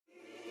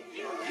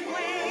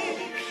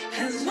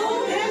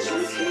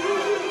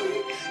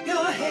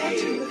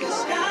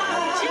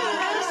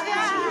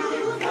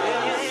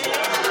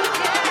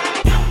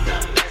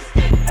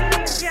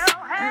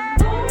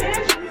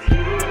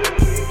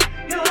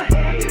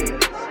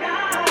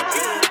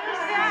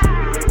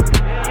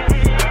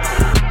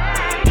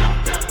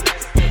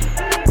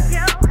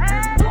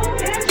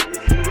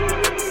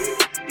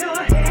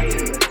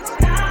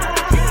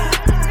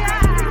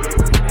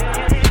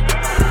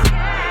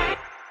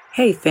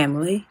Hey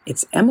family,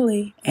 it's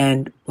Emily,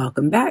 and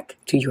welcome back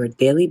to your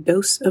daily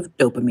dose of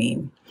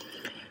dopamine.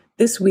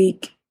 This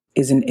week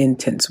is an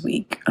intense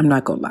week, I'm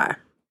not gonna lie.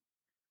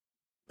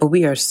 But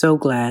we are so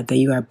glad that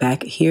you are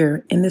back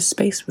here in this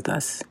space with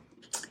us.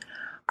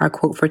 Our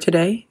quote for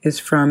today is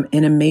from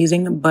an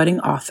amazing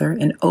budding author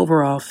and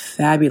overall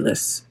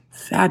fabulous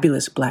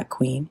Black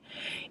queen,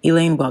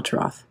 Elaine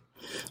Welteroth.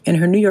 In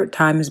her New York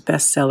Times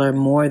bestseller,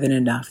 More Than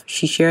Enough,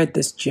 she shared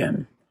this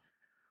gem.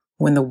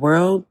 When the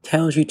world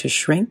tells you to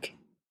shrink,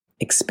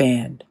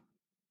 expand.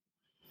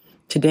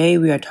 Today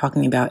we are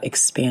talking about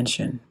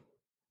expansion.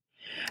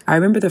 I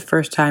remember the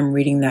first time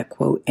reading that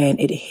quote and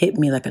it hit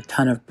me like a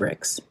ton of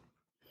bricks.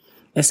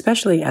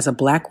 Especially as a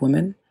Black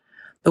woman,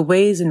 the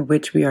ways in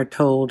which we are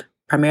told,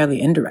 primarily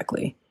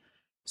indirectly,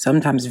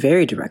 sometimes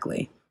very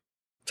directly,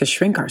 to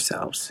shrink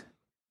ourselves,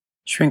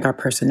 shrink our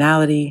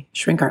personality,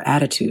 shrink our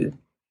attitude,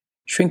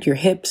 shrink your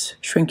hips,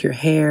 shrink your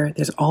hair.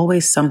 There's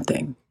always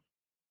something.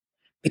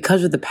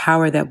 Because of the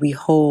power that we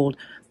hold,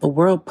 the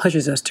world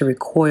pushes us to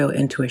recoil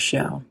into a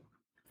shell.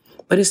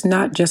 But it's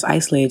not just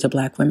isolated to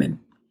Black women.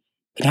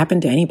 It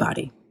happened to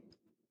anybody.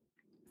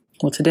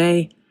 Well,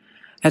 today,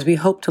 as we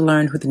hope to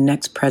learn who the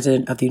next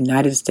president of the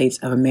United States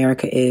of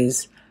America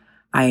is,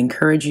 I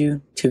encourage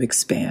you to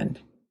expand.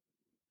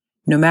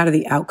 No matter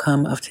the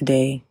outcome of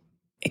today,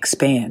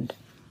 expand.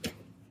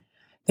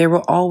 There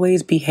will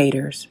always be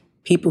haters,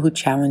 people who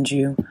challenge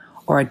you,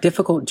 or are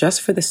difficult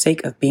just for the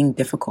sake of being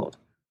difficult.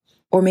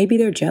 Or maybe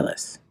they're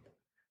jealous.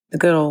 The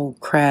good old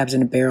crabs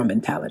in a barrel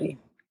mentality.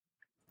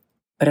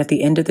 But at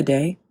the end of the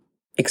day,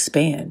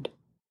 expand.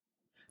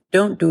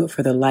 Don't do it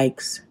for the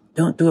likes.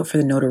 Don't do it for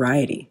the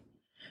notoriety.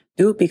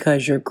 Do it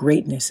because your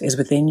greatness is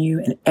within you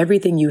and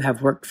everything you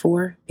have worked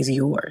for is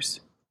yours.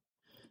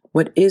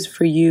 What is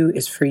for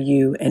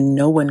you and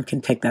no one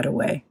can take that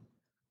away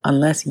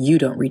unless you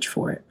don't reach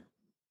for it.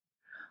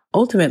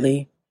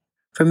 Ultimately,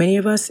 for many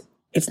of us,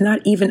 it's not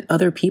even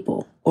other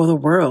people or the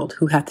world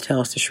who have to tell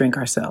us to shrink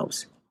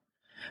ourselves.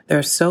 There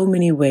are so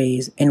many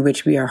ways in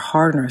which we are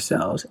hard on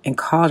ourselves and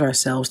cause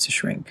ourselves to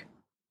shrink.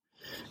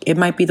 It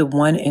might be the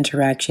one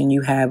interaction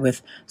you had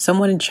with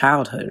someone in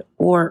childhood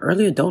or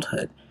early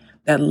adulthood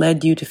that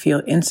led you to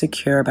feel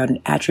insecure about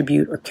an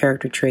attribute or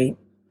character trait.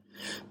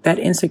 That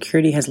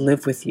insecurity has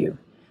lived with you,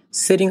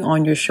 sitting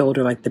on your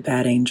shoulder like the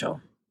bad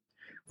angel,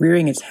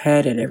 rearing its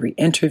head at every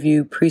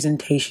interview,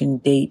 presentation,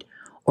 date,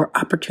 or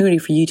opportunity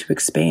for you to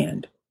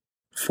expand,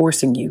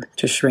 forcing you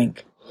to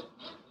shrink.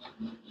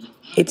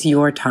 It's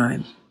your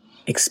time.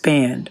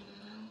 Expand.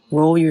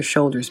 Roll your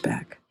shoulders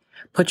back.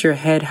 Put your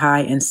head high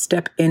and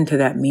step into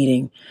that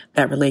meeting,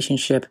 that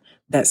relationship,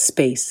 that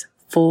space,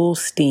 full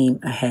steam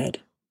ahead.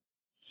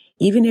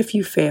 Even if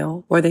you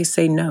fail or they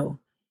say no,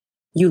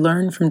 you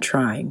learn from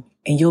trying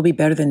and you'll be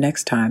better the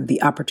next time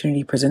the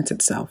opportunity presents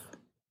itself.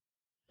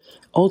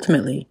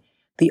 Ultimately,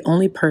 the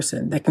only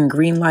person that can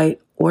greenlight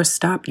or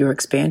stop your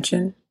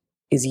expansion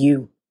is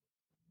you.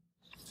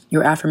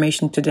 Your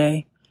affirmation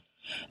today,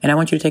 and I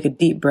want you to take a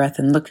deep breath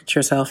and look at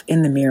yourself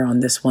in the mirror on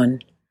this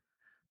one.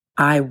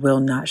 I will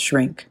not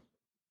shrink.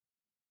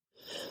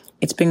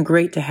 It's been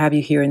great to have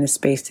you here in this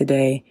space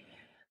today.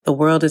 The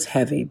world is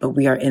heavy, but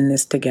we are in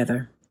this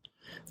together.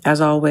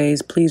 As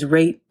always, please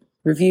rate,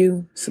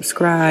 review,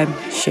 subscribe,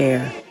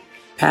 share.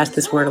 Pass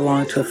this word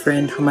along to a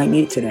friend who might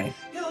need it today,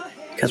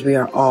 because we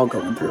are all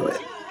going through it.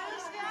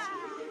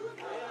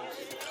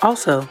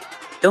 Also,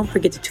 don't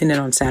forget to tune in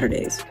on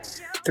Saturdays.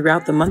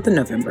 Throughout the month of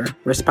November,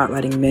 we're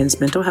spotlighting men's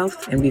mental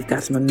health, and we've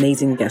got some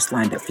amazing guests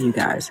lined up for you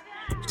guys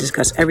to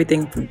discuss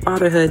everything from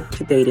fatherhood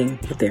to dating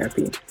to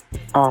therapy,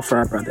 all for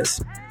our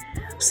brothers.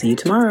 See you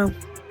tomorrow.